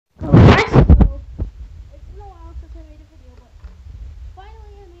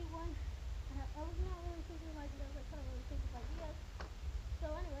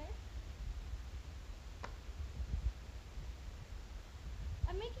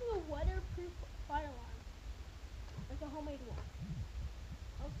homemade one.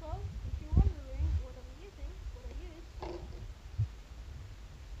 Also, if you're wondering what I'm using, what I use,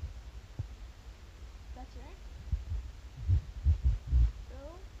 that's right. So,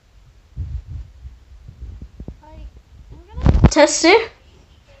 we're gonna test it.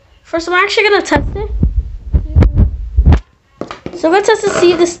 First, I'm actually gonna test it. So I'm gonna test to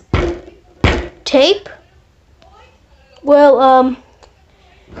see if this tape will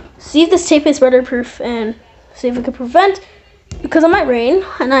see if this tape is weatherproof and see if it can prevent, because it might rain,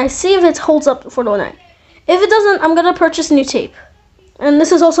 and I see if it holds up for the night. If it doesn't, I'm gonna purchase new tape. And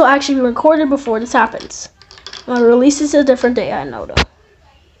this is also actually recorded before this happens. I'll release this a different day, I know though.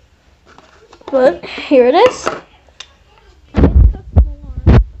 But here it is.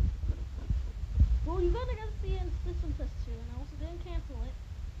 Well, you gotta see in system test too, and I also didn't cancel it.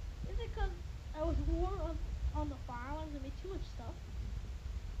 Is it because I was more on the file and made too much stuff?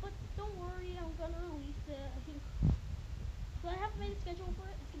 But don't worry, I'm gonna release it. I think. So I haven't made a schedule for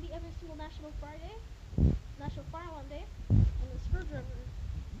it. It's gonna be every single National Friday, National Firearm Day, and the screwdriver,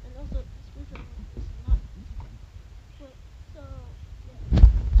 and also the screwdriver is not. So yeah.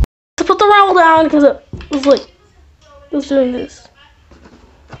 To put the roll down because it was doing this.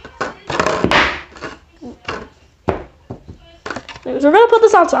 Anyways, we're gonna put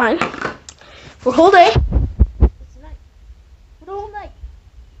this outside for a whole day. It's night. For the whole night.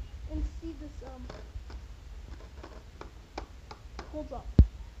 And see this holds up.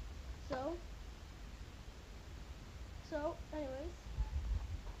 So anyways.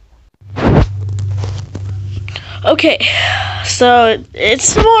 Okay. So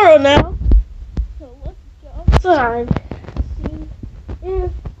it's tomorrow now. So let's go outside. See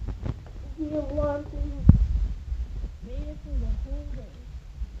if the alarm thing made it through the whole day.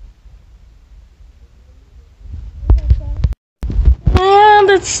 And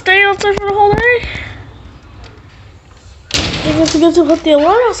let's stay outside for the whole day. I guess we get to put the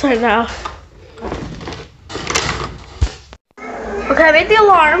alarm outside now. Okay, I made the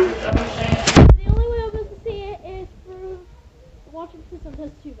alarm. The only way I'm going to see it is through watching System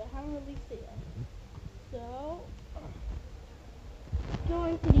Test 2, but I haven't released it yet. So,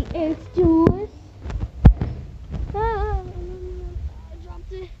 going to the instruments. I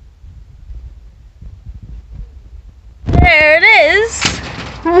dropped it. There it is.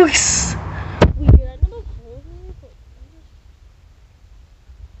 Looks weird. I know those holes in it, but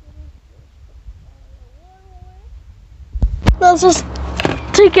let's just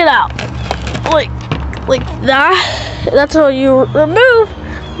take it out. Like that. That's how you remove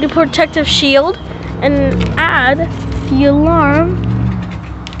the protective shield and add the alarm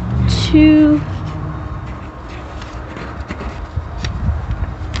to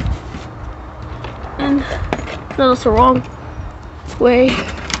no, that's the wrong way.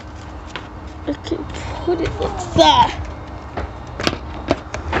 I can put it like that.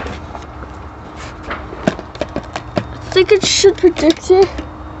 I think it should protect it.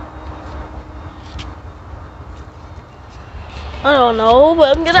 I don't know,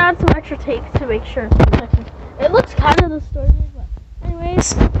 but I'm gonna add some extra tape to make sure it's protected. It looks kind of distorted, but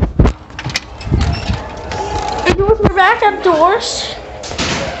anyways. Indoors, we're back outdoors.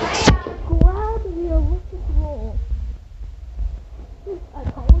 Grab the electric roll. I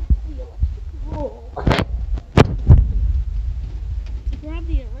call it the electric roll. Grab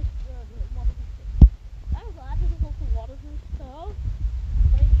the waterproof tape. I'm glad this is also waterproof, so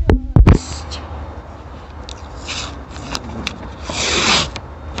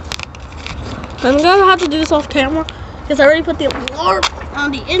I'm gonna have to do this off camera because I already put the alarm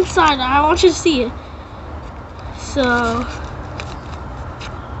on the inside. I want you to see it. So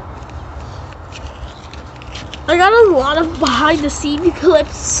I got a lot of behind the scene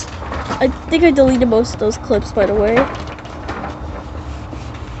clips. I think I deleted most of those clips, by the way.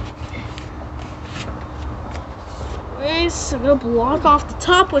 So I'm gonna block off the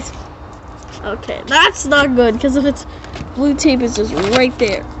top with. Okay, that's not good because if it's blue tape, is just right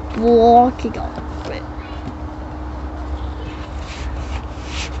there, blocking off it.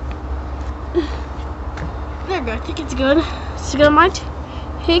 There we go. I think it's good. It's gonna might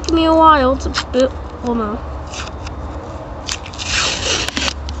take me a while to build. Oh no.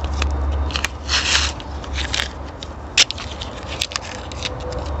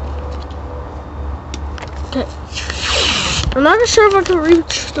 Okay. I'm not sure if I can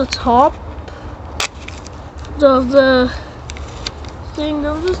reach the top of the thing.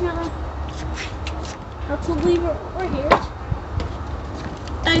 I'm just gonna have to leave it right here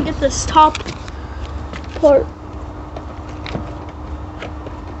and get this top part.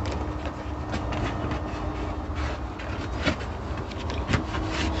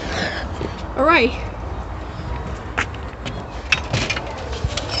 Alright.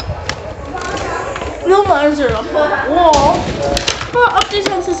 letters are up on the wall.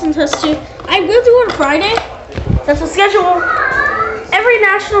 Updates on System Test 2. I will do it on Friday. That's the schedule. Every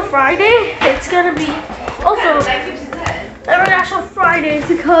National Friday, it's gonna be also every National Friday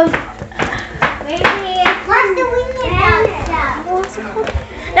because What's the weekend stuff? what's it called?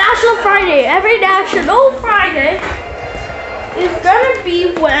 National Friday. Every National Friday is gonna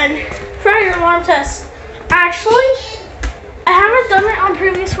be when Friday alarm test. Actually, I haven't done it on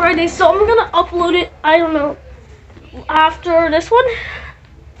previous Fridays, so I'm gonna upload it. I don't know after this one.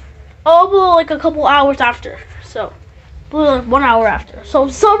 I'll upload like a couple hours after. So, like 1 hour after. So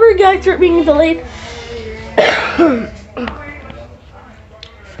sorry guys for being delayed.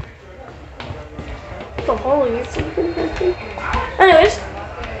 So holy, it's something. Anyways,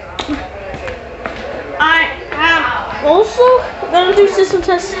 I am also gonna do system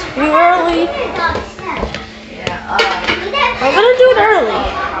test early. I'm gonna do it early.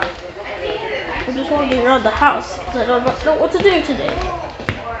 I just want to be around the house because I don't know what to do today.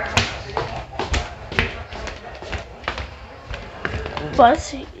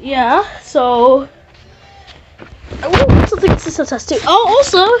 But yeah, so I will also take system test too. I'll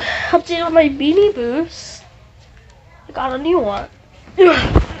also update on my Beanie Boos. I got a new one.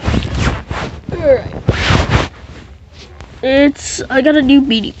 Alright. I got a new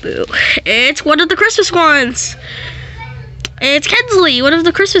Beanie Boo. It's one of the Christmas ones. It's Kensley, one of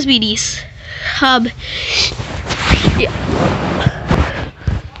the Christmas beanies. Yeah.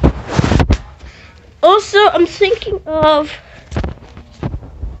 Also, I'm thinking of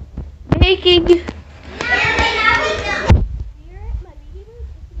making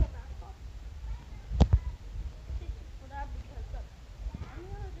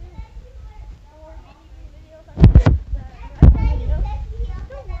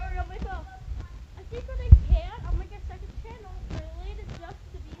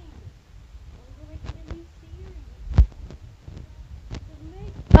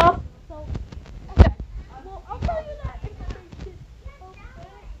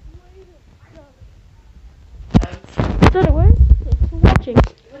So anyways,